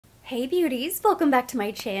Hey beauties, welcome back to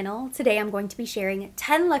my channel. Today I'm going to be sharing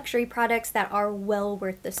 10 luxury products that are well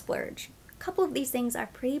worth the splurge. A couple of these things are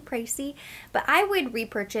pretty pricey, but I would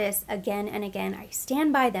repurchase again and again. I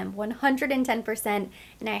stand by them 110%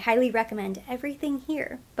 and I highly recommend everything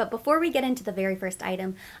here. But before we get into the very first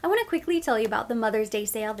item, I want to quickly tell you about the Mother's Day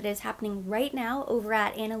sale that is happening right now over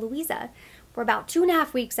at Ana Luisa. We're about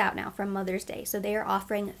 2.5 weeks out now from Mother's Day, so they are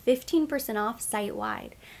offering 15% off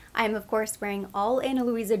site-wide. I am, of course, wearing all Ana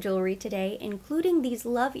Luisa jewelry today, including these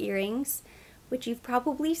love earrings, which you've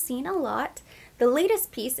probably seen a lot. The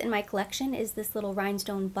latest piece in my collection is this little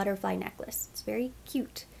rhinestone butterfly necklace. It's very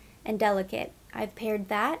cute and delicate. I've paired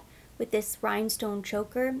that with this rhinestone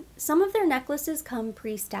choker. Some of their necklaces come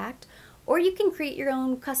pre-stacked, or you can create your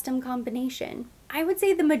own custom combination. I would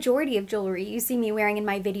say the majority of jewelry you see me wearing in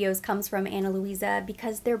my videos comes from Ana Luisa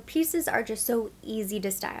because their pieces are just so easy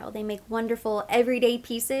to style. They make wonderful everyday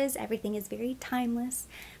pieces. Everything is very timeless.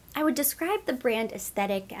 I would describe the brand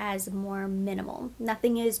aesthetic as more minimal.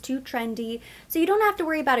 Nothing is too trendy, so you don't have to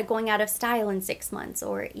worry about it going out of style in 6 months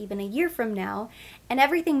or even a year from now, and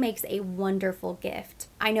everything makes a wonderful gift.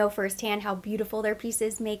 I know firsthand how beautiful their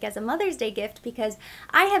pieces make as a Mother's Day gift because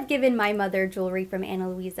I have given my mother jewelry from Ana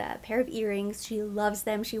Luisa, a pair of earrings. She loves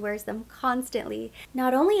them, she wears them constantly.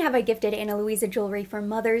 Not only have I gifted Ana Luisa jewelry for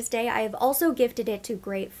Mother's Day, I have also gifted it to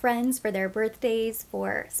great friends for their birthdays,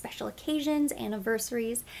 for special occasions,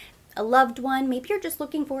 anniversaries, a loved one. Maybe you're just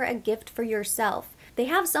looking for a gift for yourself. They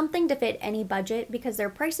have something to fit any budget because their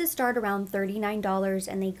prices start around $39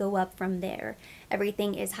 and they go up from there.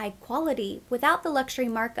 Everything is high quality without the luxury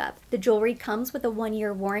markup. The jewelry comes with a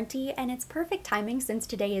 1-year warranty, and it's perfect timing since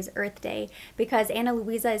today is Earth Day because Ana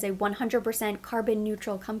Luisa is a 100% carbon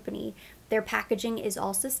neutral company. Their packaging is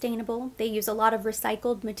all sustainable, they use a lot of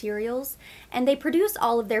recycled materials, and they produce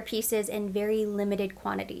all of their pieces in very limited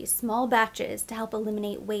quantities, small batches to help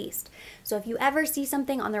eliminate waste. So if you ever see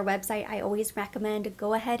something on their website, I always recommend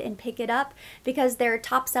go ahead and pick it up because their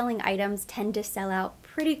top selling items tend to sell out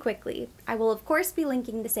pretty quickly. I will of course be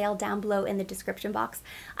linking the sale down below in the description box.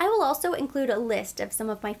 I will also include a list of some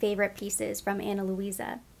of my favorite pieces from Ana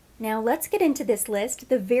Luisa. Now let's get into this list.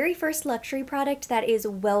 The very first luxury product that is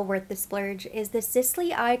well worth the splurge is the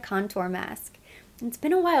Sisley Eye Contour Mask. It's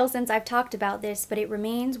been a while since I've talked about this, but it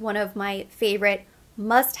remains one of my favorite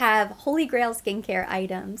must-have holy grail skincare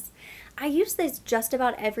items. I use this just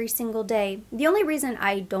about every single day. The only reason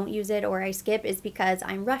I don't use it or I skip is because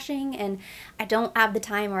I'm rushing and I don't have the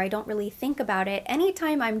time or I don't really think about it.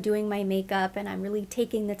 Anytime I'm doing my makeup and I'm really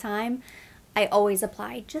taking the time, I always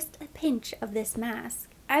apply just a pinch of this mask.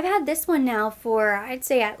 I've had this one now for, I'd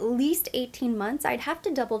say, at least 18 months. I'd have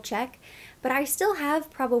to double check, but I still have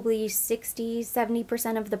probably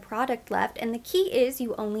 60–70% of the product left, and the key is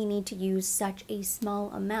you only need to use such a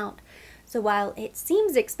small amount. So while it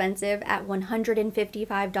seems expensive at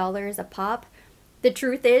 $155 a pop, the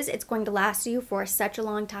truth is it's going to last you for such a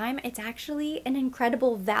long time. It's actually an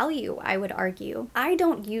incredible value, I would argue. I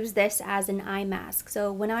don't use this as an eye mask.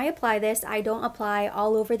 So when I apply this, I don't apply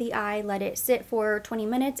all over the eye, let it sit for 20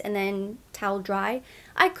 minutes and then towel dry.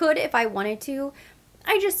 I could if I wanted to.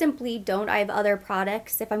 I just simply don't. I have other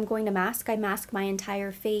products. If I'm going to mask, I mask my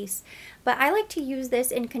entire face. But I like to use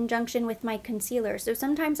this in conjunction with my concealer. So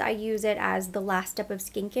sometimes I use it as the last step of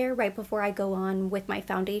skincare right before I go on with my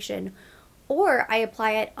foundation. Or I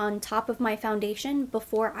apply it on top of my foundation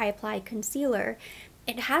before I apply concealer.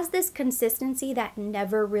 It has this consistency that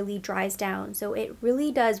never really dries down, so it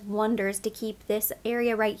really does wonders to keep this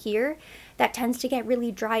area right here that tends to get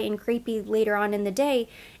really dry and crepey later on in the day.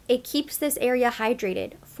 It keeps this area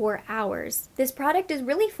hydrated for hours. This product is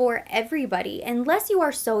really for everybody, unless you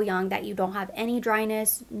are so young that you don't have any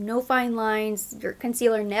dryness, no fine lines, your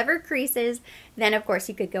concealer never creases, then of course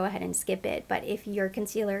you could go ahead and skip it. But if your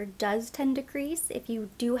concealer does tend to crease, if you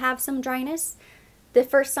do have some dryness, the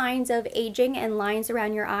first signs of aging and lines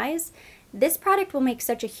around your eyes, this product will make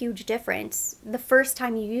such a huge difference the first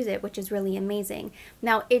time you use it, which is really amazing.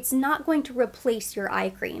 Now, it's not going to replace your eye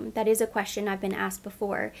cream. That is a question I've been asked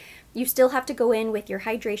before. You still have to go in with your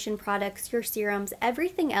hydration products, your serums,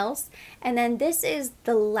 everything else, and then this is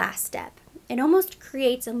the last step. It almost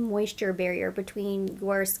creates a moisture barrier between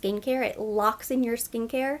your skincare. It locks in your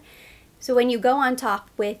skincare. So when you go on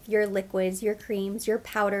top with your liquids, your creams, your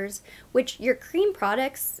powders, which your cream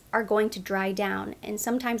products are going to dry down, and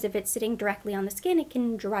sometimes if it's sitting directly on the skin, it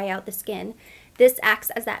can dry out the skin. This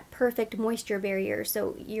acts as that perfect moisture barrier,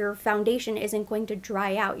 so your foundation isn't going to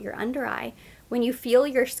dry out your under eye. When you feel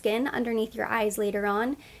your skin underneath your eyes later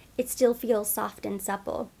on, it still feels soft and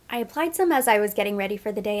supple. I applied some as I was getting ready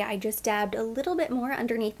for the day. I just dabbed a little bit more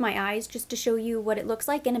underneath my eyes just to show you what it looks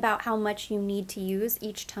like and about how much you need to use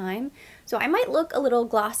each time. So I might look a little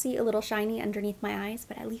glossy, a little shiny underneath my eyes,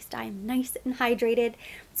 but at least I'm nice and hydrated.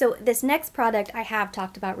 So this next product I have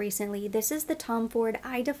talked about recently. This is the Tom Ford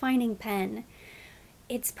Eye Defining Pen.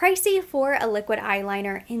 It's pricey for a liquid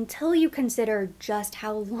eyeliner until you consider just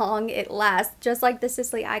how long it lasts, just like the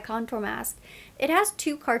Sisley Eye Contour Mask. It has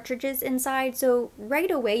 2 cartridges inside, so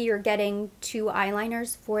right away you're getting 2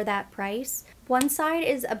 eyeliners for that price. One side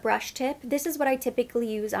is a brush tip. This is what I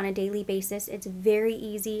typically use on a daily basis. It's very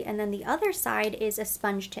easy. And then the other side is a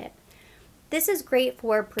sponge tip. This is great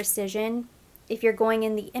for precision. If you're going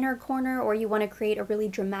in the inner corner or you want to create a really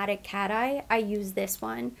dramatic cat eye, I use this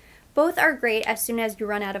one. Both are great. As soon as you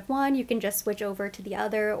run out of one, you can just switch over to the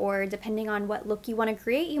other, or depending on what look you want to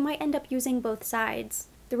create, you might end up using both sides.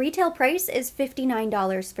 The retail price is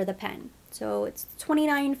 $59 for the pen, so it's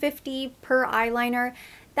 $29.50 per eyeliner.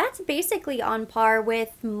 That's basically on par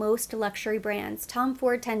with most luxury brands. Tom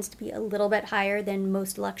Ford tends to be a little bit higher than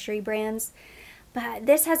most luxury brands, but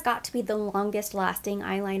this has got to be the longest lasting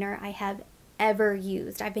eyeliner I have ever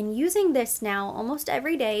used. I've been using this now almost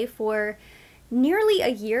every day for nearly a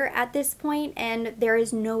year at this point, and there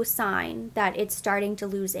is no sign that it's starting to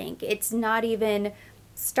lose ink. It's not even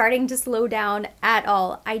starting to slow down at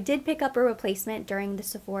all. I did pick up a replacement during the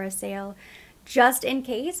Sephora sale just in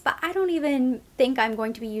case, but I don't even think I'm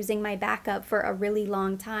going to be using my backup for a really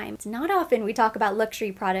long time. It's not often we talk about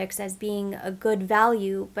luxury products as being a good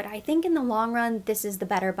value, but I think in the long run, this is the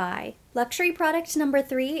better buy. Luxury product number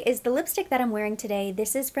 3 is the lipstick that I'm wearing today.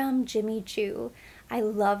 This is from Jimmy Choo. I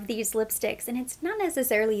love these lipsticks, and it's not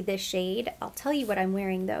necessarily this shade. I'll tell you what I'm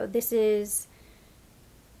wearing though. This is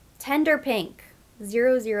Tender Pink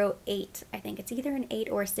 008. I think it's either an 8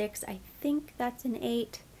 or 6. I think that's an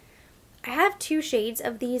 8. I have 2 shades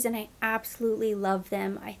of these and I absolutely love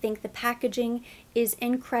them. I think the packaging is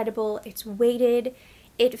incredible. It's weighted.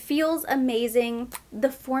 It feels amazing.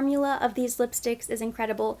 The formula of these lipsticks is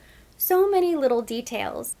incredible. So many little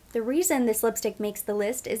details. The reason this lipstick makes the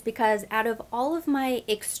list is because out of all of my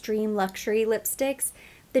extreme luxury lipsticks,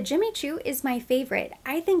 the Jimmy Choo is my favorite.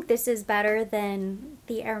 I think this is better than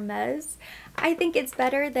the Hermes. I think it's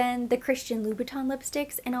better than the Christian Louboutin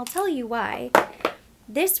lipsticks, and I'll tell you why.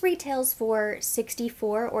 This retails for $64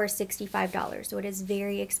 or $65, so it is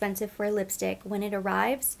very expensive for a lipstick. When it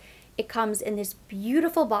arrives, it comes in this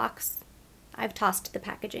beautiful box. I've tossed the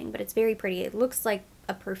packaging, but it's very pretty. It looks like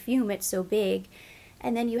a perfume, it's so big.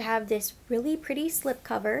 And then you have this really pretty slip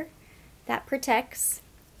cover that protects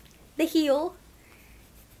the heel.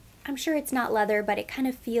 I'm sure it's not leather, but it kind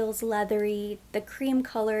of feels leathery. The cream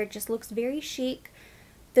color just looks very chic.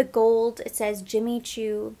 The gold, it says Jimmy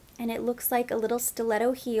Choo, and it looks like a little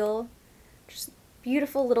stiletto heel. Just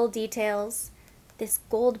beautiful little details. This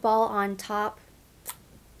gold ball on top,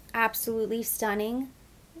 absolutely stunning.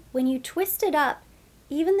 When you twist it up,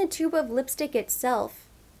 even the tube of lipstick itself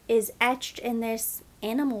is etched in this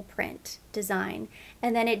animal print design.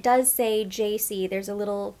 And then it does say JC. There's a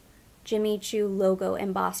little Jimmy Choo logo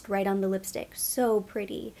embossed right on the lipstick. So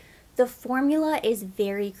pretty. The formula is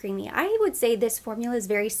very creamy. I would say this formula is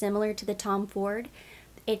very similar to the Tom Ford.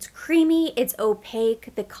 It's creamy, it's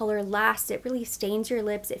opaque, the color lasts, it really stains your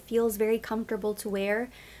lips, it feels very comfortable to wear.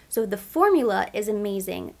 So the formula is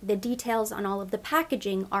amazing. The details on all of the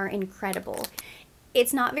packaging are incredible.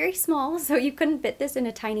 It's not very small, so you couldn't fit this in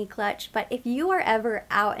a tiny clutch, but if you are ever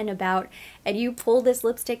out and about and you pull this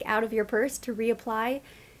lipstick out of your purse to reapply,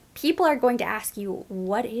 people are going to ask you,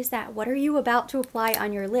 what is that? What are you about to apply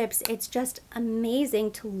on your lips? It's just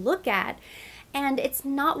amazing to look at. And it's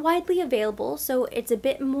not widely available, so it's a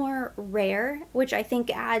bit more rare, which I think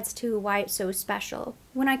adds to why it's so special.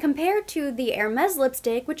 When I compare to the Hermes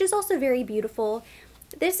lipstick, which is also very beautiful,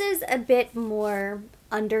 this is a bit more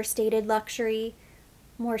understated luxury,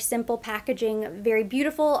 more simple packaging, very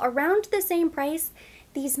beautiful, around the same price.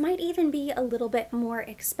 These might even be a little bit more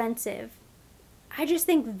expensive. I just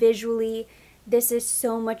think visually, this is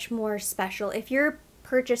so much more special. If you're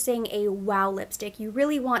purchasing a wow lipstick, you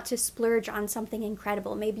really want to splurge on something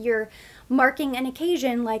incredible. Maybe you're marking an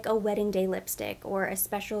occasion like a wedding day lipstick or a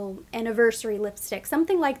special anniversary lipstick,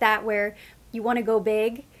 something like that where you want to go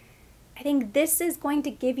big. I think this is going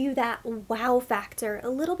to give you that wow factor a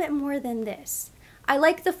little bit more than this. I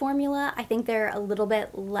like the formula. I think they're a little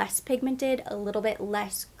bit less pigmented, a little bit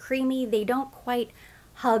less creamy. They don't quite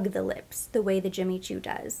hug the lips the way the Jimmy Choo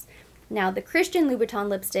does. Now, the Christian Louboutin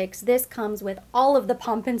lipsticks, this comes with all of the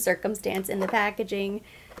pomp and circumstance in the packaging.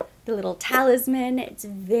 The little talisman, it's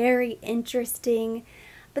very interesting.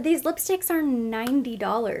 but these lipsticks are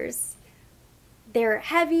 $90. They're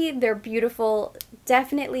heavy, they're beautiful,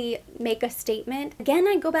 definitely make a statement. Again,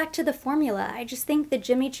 I go back to the formula. I just think the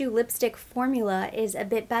Jimmy Choo lipstick formula is a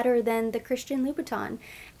bit better than the Christian Louboutin.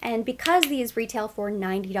 And because these retail for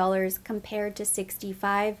 $90 compared to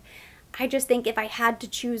 $65, I just think if I had to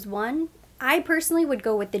choose one, I personally would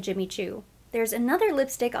go with the Jimmy Choo. There's another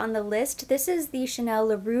lipstick on the list. This is the Chanel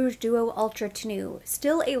Le Rouge Duo Ultra Tenue.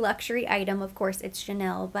 Still a luxury item, of course it's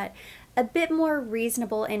Chanel, but a bit more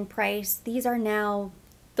reasonable in price. These are now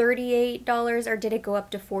 $38, or did it go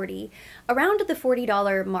up to $40? Around the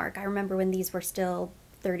 $40 mark. I remember when these were still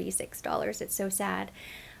 $36. It's so sad.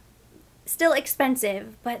 Still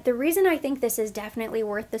expensive, but the reason I think this is definitely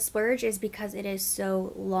worth the splurge is because it is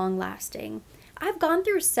so long lasting. I've gone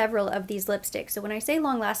through several of these lipsticks, so when I say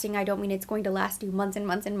long lasting, I don't mean it's going to last you months and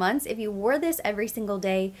months and months. If you wore this every single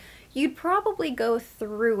day, you'd probably go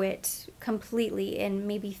through it completely in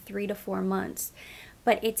maybe 3 to 4 months.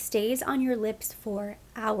 But it stays on your lips for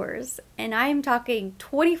hours, and I'm talking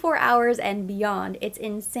 24 hours and beyond. It's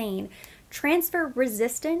insane. Transfer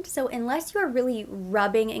resistant, so unless you're really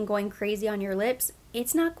rubbing and going crazy on your lips,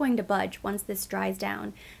 it's not going to budge once this dries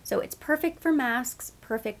down. So it's perfect for masks,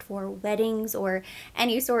 perfect for weddings or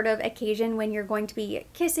any sort of occasion when you're going to be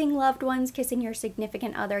kissing loved ones, kissing your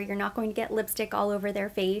significant other. You're not going to get lipstick all over their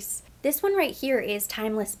face. This one right here is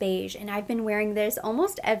Timeless Beige, and I've been wearing this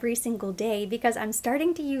almost every single day because I'm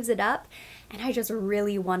starting to use it up, and I just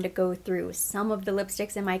really want to go through some of the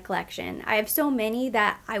lipsticks in my collection. I have so many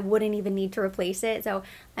that I wouldn't even need to replace it, so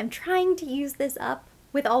I'm trying to use this up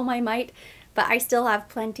with all my might, but I still have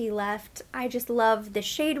plenty left. I just love the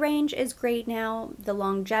shade range is great now, the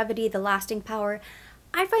longevity, the lasting power.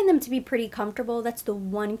 I find them to be pretty comfortable. That's the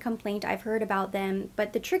one complaint I've heard about them,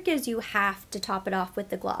 but the trick is you have to top it off with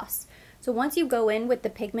the gloss. So once you go in with the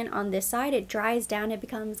pigment on this side, it dries down, it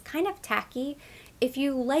becomes kind of tacky. If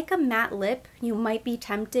you like a matte lip, you might be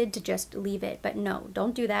tempted to just leave it, but no,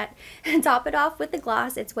 don't do that. Top it off with the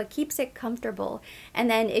gloss. It's what keeps it comfortable.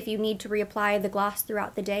 And then if you need to reapply the gloss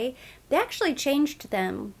throughout the day, they actually changed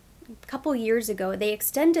them a couple years ago. They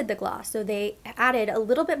extended the gloss, so they added a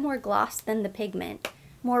little bit more gloss than the pigment.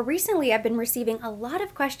 More recently, I've been receiving a lot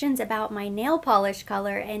of questions about my nail polish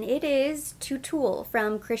color, and it is Tulle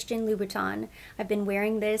from Christian Louboutin. I've been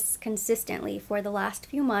wearing this consistently for the last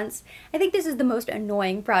few months. I think this is the most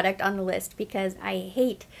annoying product on the list because I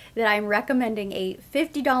hate that I'm recommending a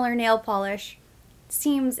 $50 nail polish. It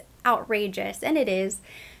seems outrageous, and it is.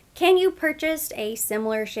 Can you purchase a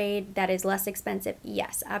similar shade that is less expensive?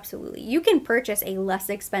 Yes, absolutely. You can purchase a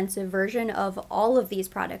less expensive version of all of these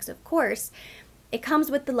products, of course. It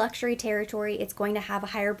comes with the luxury territory. It's going to have a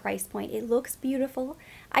higher price point. It looks beautiful.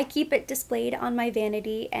 I keep it displayed on my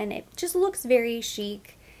vanity and it just looks very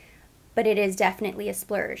chic, but it is definitely a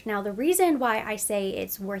splurge. Now, the reason why I say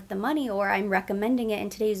it's worth the money or I'm recommending it in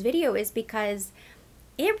today's video is because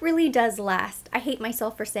it really does last. I hate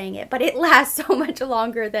myself for saying it, but it lasts so much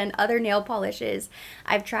longer than other nail polishes.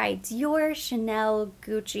 I've tried Dior, Chanel,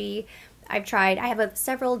 Gucci. I have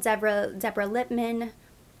several Deborah Lippmann,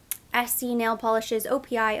 SC nail polishes,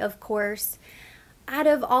 OPI of course. Out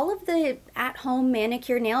of all of the at-home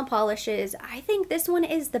manicure nail polishes, I think this one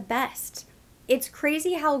is the best. It's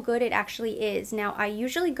crazy how good it actually is. Now, I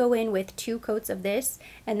usually go in with 2 coats of this,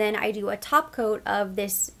 and then I do a top coat of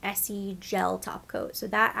this SE gel top coat. So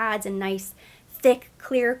that adds a nice, thick,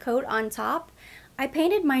 clear coat on top. I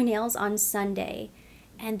painted my nails on Sunday,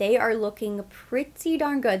 and they are looking pretty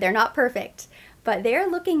darn good. They're not perfect, but they're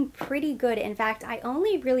looking pretty good. In fact, I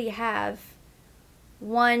only really have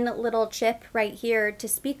one little chip right here to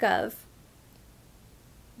speak of.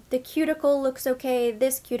 The cuticle looks okay.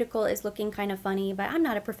 This cuticle is looking kind of funny, but I'm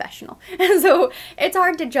not a professional. So it's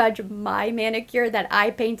hard to judge my manicure that I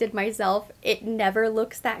painted myself. It never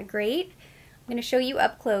looks that great. I'm going to show you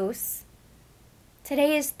up close.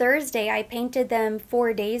 Today is Thursday. I painted them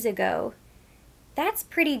 4 days ago. That's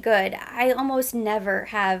pretty good. I almost never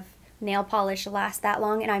have nail polish last that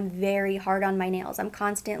long, and I'm very hard on my nails. I'm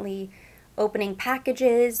constantly opening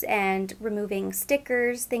packages and removing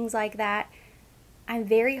stickers, things like that. I'm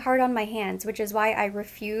very hard on my hands, which is why I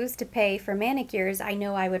refuse to pay for manicures. I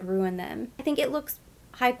know I would ruin them. I think it looks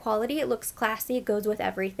high quality, it looks classy, it goes with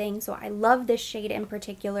everything, so I love this shade in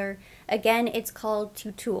particular. Again, it's called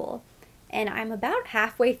Tulle, and I'm about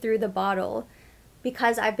halfway through the bottle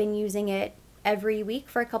because I've been using it every week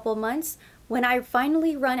for a couple months. When I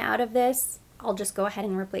finally run out of this, I'll just go ahead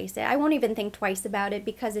and replace it. I won't even think twice about it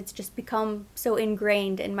because it's just become so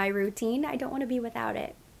ingrained in my routine. I don't want to be without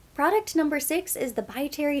it. Product number 6 is the By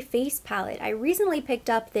Terry Face Palette. I recently picked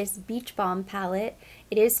up this Beach Balm palette.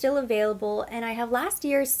 It is still available, and I have last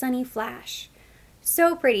year's Sunny Flash.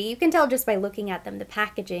 So pretty. You can tell just by looking at them. The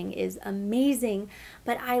packaging is amazing,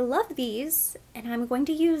 but I love these, and I'm going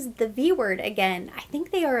to use the V word again. I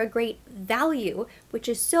think they are a great value, which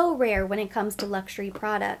is so rare when it comes to luxury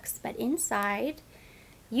products. But inside,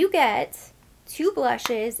 you get 2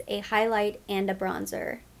 blushes, a highlight, and a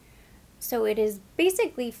bronzer. So it is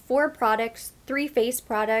basically 4 products, 3 face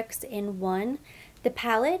products in one. The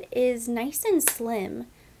palette is nice and slim.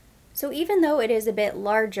 So even though it is a bit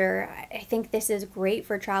larger, I think this is great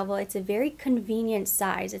for travel. It's a very convenient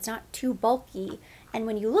size. It's not too bulky. And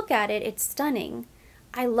when you look at it, it's stunning.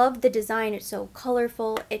 I love the design. It's so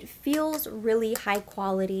colorful. It feels really high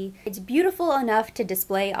quality. It's beautiful enough to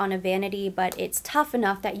display on a vanity, but it's tough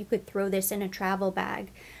enough that you could throw this in a travel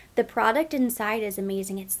bag. The product inside is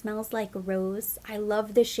amazing. It smells like rose. I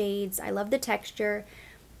love the shades. I love the texture.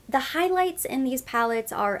 The highlights in these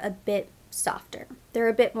palettes are a bit softer. They're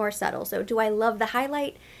a bit more subtle. So do I love the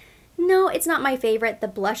highlight? No, it's not my favorite. The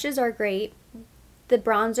blushes are great. The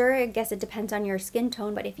bronzer, I guess it depends on your skin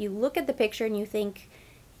tone, but if you look at the picture and you think,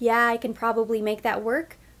 yeah, I can probably make that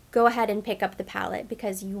work, go ahead and pick up the palette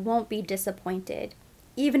because you won't be disappointed,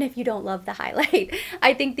 even if you don't love the highlight.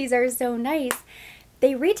 I think these are so nice.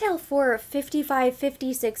 They retail for $55,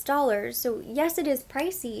 $56, so yes, it is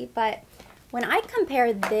pricey, but when I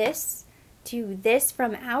compare this to this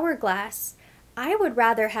from Hourglass, I would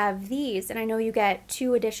rather have these, and I know you get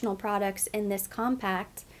 2 additional products in this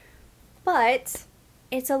compact, but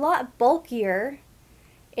it's a lot bulkier,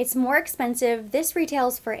 it's more expensive. This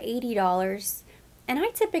retails for $80, and I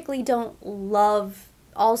typically don't love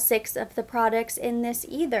all 6 of the products in this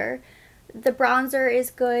either. The bronzer is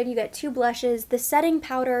good, you get 2 blushes. The setting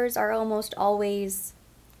powders are almost always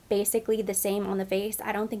basically the same on the face.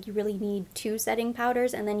 I don't think you really need 2 setting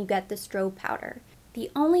powders, and then you get the strobe powder. The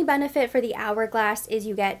only benefit for the Hourglass is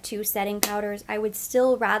you get 2 setting powders. I would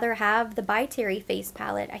still rather have the By Terry face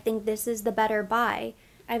palette. I think this is the better buy.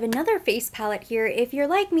 I have another face palette here. If you're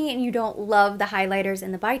like me and you don't love the highlighters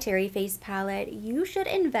in the By Terry face palette, you should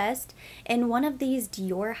invest in one of these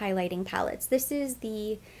Dior highlighting palettes. This is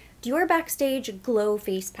the Dior Backstage Glow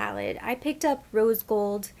Face Palette. I picked up Rose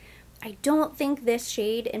Gold. I don't think this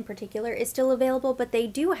shade in particular is still available, but they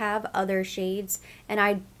do have other shades, and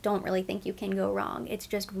I don't really think you can go wrong. It's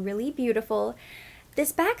just really beautiful.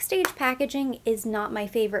 This Backstage packaging is not my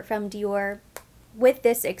favorite from Dior, with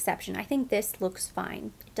this exception. I think this looks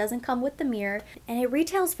fine. It doesn't come with the mirror, and it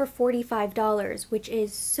retails for $45, which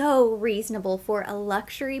is so reasonable for a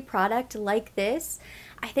luxury product like this.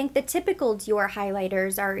 I think the typical Dior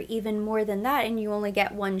highlighters are even more than that, and you only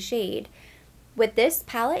get 1 shade. With this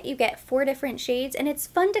palette, you get 4 different shades, and it's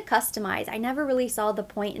fun to customize. I never really saw the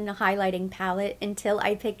point in a highlighting palette until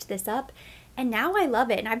I picked this up, and now I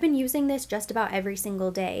love it, and I've been using this just about every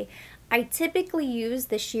single day. I typically use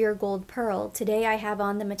the sheer gold pearl. Today I have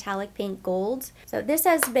on the metallic pink gold. So this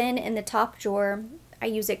has been in the top drawer. I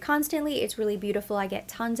use it constantly. It's really beautiful. I get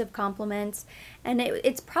tons of compliments, and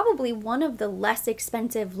it's probably one of the less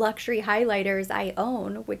expensive luxury highlighters I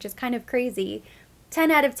own, which is kind of crazy.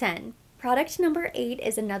 10 out of 10. Product number 8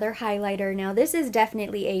 is another highlighter. Now this is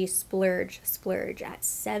definitely a splurge at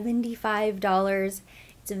 $75.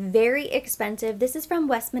 It's very expensive. This is from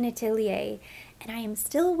Westman Atelier, and I am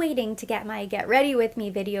still waiting to get my Get Ready With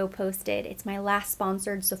Me video posted. It's my last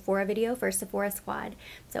sponsored Sephora video for Sephora Squad.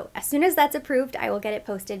 So as soon as that's approved, I will get it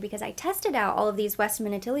posted because I tested out all of these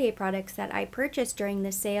Westman Atelier products that I purchased during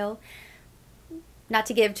the sale. Not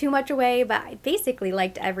to give too much away, but I basically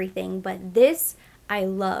liked everything, but this I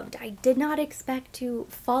loved. I did not expect to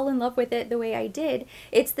fall in love with it the way I did.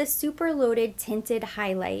 It's the Super Loaded Tinted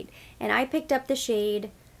Highlight, and I picked up the shade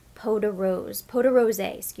Peau de Rose,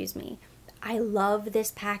 excuse me. I love this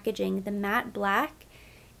packaging. The matte black,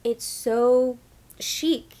 it's so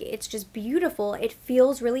chic. It's just beautiful. It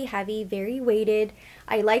feels really heavy, very weighted.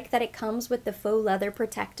 I like that it comes with the faux leather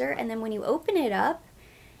protector, and then when you open it up,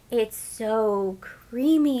 it's so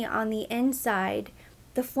creamy on the inside.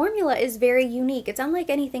 The formula is very unique. It's unlike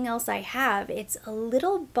anything else I have. It's a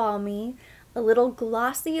little balmy, a little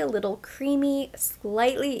glossy, a little creamy,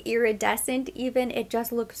 slightly iridescent even. It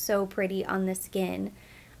just looks so pretty on the skin.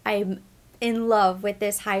 I'm in love with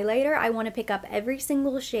this highlighter. I want to pick up every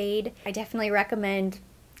single shade. I definitely recommend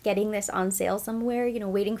getting this on sale somewhere, you know,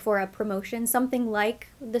 waiting for a promotion, something like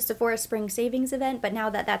the Sephora Spring Savings event, but now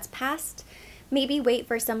that that's passed, maybe wait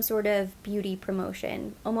for some sort of beauty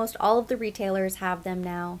promotion. Almost all of the retailers have them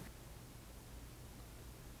now.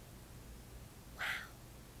 Wow.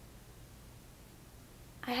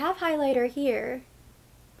 I have highlighter here,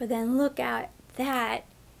 But then look at that.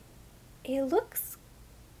 It looks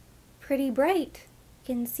pretty bright.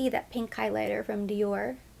 You can see that pink highlighter from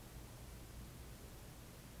Dior.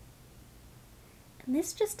 And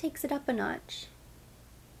this just takes it up a notch.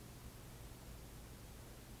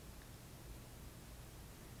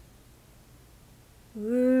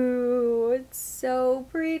 Ooh, it's so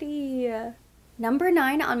pretty. Number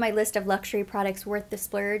 9 on my list of luxury products worth the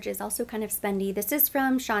splurge is also kind of spendy. This is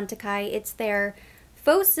from Chantecaille. It's their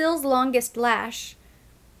Faux Cils Longest Lash.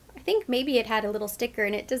 I think maybe it had a little sticker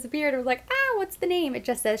and it disappeared. I was like, ah, what's the name? It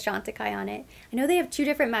just says Chantecaille on it. I know they have 2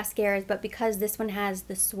 different mascaras, but because this one has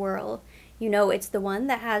the swirl, you know it's the one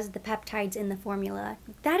that has the peptides in the formula.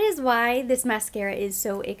 That is why this mascara is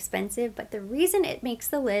so expensive, but the reason it makes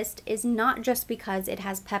the list is not just because it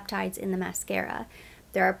has peptides in the mascara.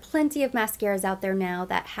 There are plenty of mascaras out there now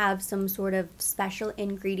that have some sort of special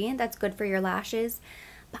ingredient that's good for your lashes,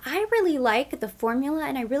 but I really like the formula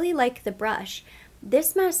and I really like the brush.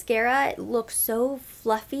 This mascara looks so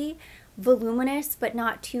fluffy, voluminous, but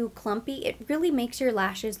not too clumpy. It really makes your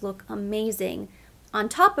lashes look amazing. On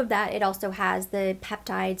top of that, it also has the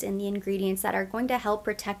peptides and the ingredients that are going to help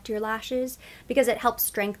protect your lashes because it helps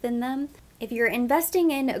strengthen them. If you're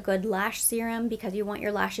investing in a good lash serum because you want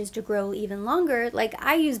your lashes to grow even longer, like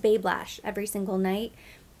I use Babe Lash every single night,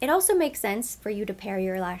 it also makes sense for you to pair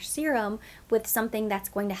your lash serum with something that's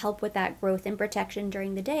going to help with that growth and protection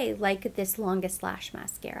during the day, like this Longest Lash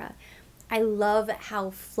mascara. I love how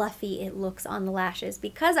fluffy it looks on the lashes.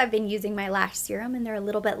 Because I've been using my lash serum and they're a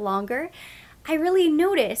little bit longer, I really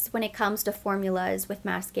notice when it comes to formulas with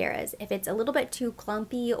mascaras, if it's a little bit too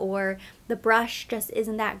clumpy or the brush just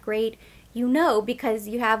isn't that great, you know, because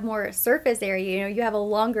you have more surface area, you know, you have a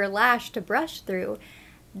longer lash to brush through.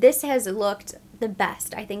 This has looked the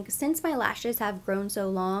best. I think since my lashes have grown so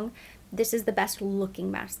long, this is the best looking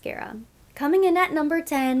mascara. Coming in at number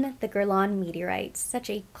 10, the Guerlain Meteorite. Such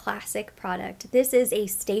a classic product. This is a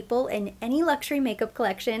staple in any luxury makeup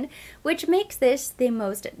collection, which makes this the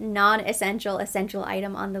most non-essential essential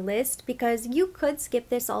item on the list because you could skip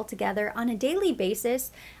this altogether. On a daily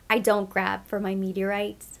basis, I don't grab for my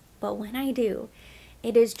meteorites, but when I do,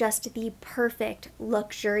 it is just the perfect,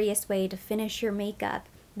 luxurious way to finish your makeup.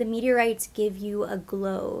 The meteorites give you a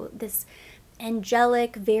glow, this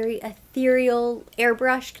angelic, very ethereal,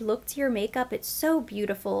 airbrushed look to your makeup. It's so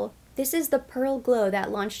beautiful. This is the Pearl Glow that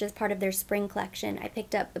launched as part of their spring collection. I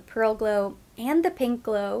picked up the Pearl Glow and the Pink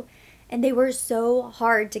Glow, and they were so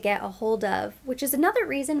hard to get a hold of, which is another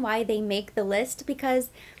reason why they make the list,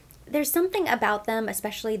 because there's something about them,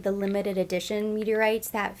 especially the limited edition meteorites,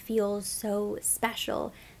 that feels so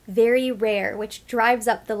special. Very rare, which drives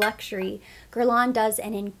up the luxury. Guerlain does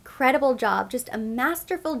an incredible job, just a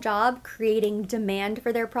masterful job creating demand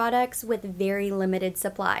for their products with very limited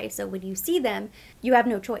supply. So when you see them, you have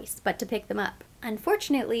no choice but to pick them up.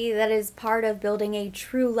 Unfortunately, that is part of building a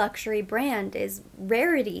true luxury brand, is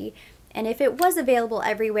rarity. And if it was available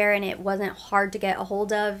everywhere and it wasn't hard to get a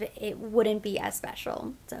hold of, it wouldn't be as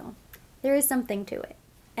special. So there is something to it.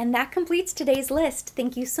 And that completes today's list.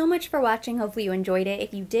 Thank you so much for watching. Hopefully you enjoyed it.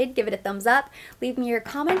 If you did, give it a thumbs up. Leave me your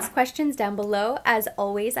comments, questions down below. As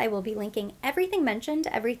always, I will be linking everything mentioned,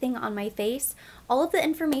 everything on my face. All of the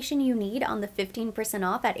information you need on the 15%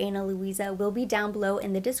 off at Ana Luisa will be down below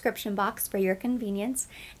in the description box for your convenience.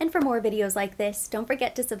 And for more videos like this, don't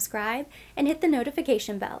forget to subscribe and hit the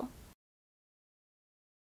notification bell.